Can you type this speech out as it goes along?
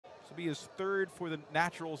will be his third for the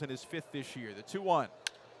Naturals and his fifth this year. The 2-1.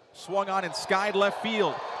 Swung on and skied left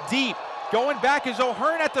field. Deep. Going back is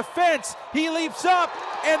O'Hearn at the fence. He leaps up,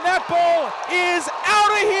 and that ball is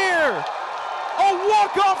out of here. A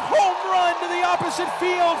walk-off home run to the opposite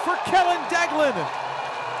field for Kellin Deglan.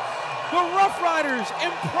 The RoughRiders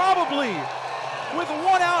improbably with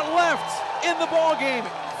 1 out left in the ballgame,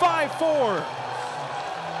 5-4.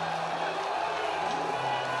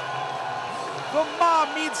 The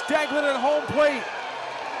mob meets Deglan at home plate.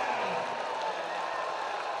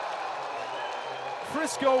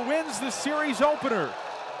 Frisco wins the series opener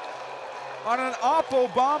on an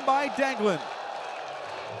oppo bomb by Deglan.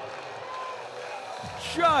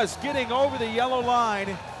 Just getting over the yellow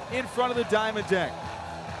line in front of the diamond deck.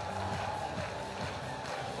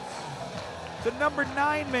 The number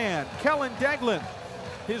 9 man, Kellin Deglan,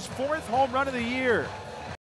 his 4th home run of the year.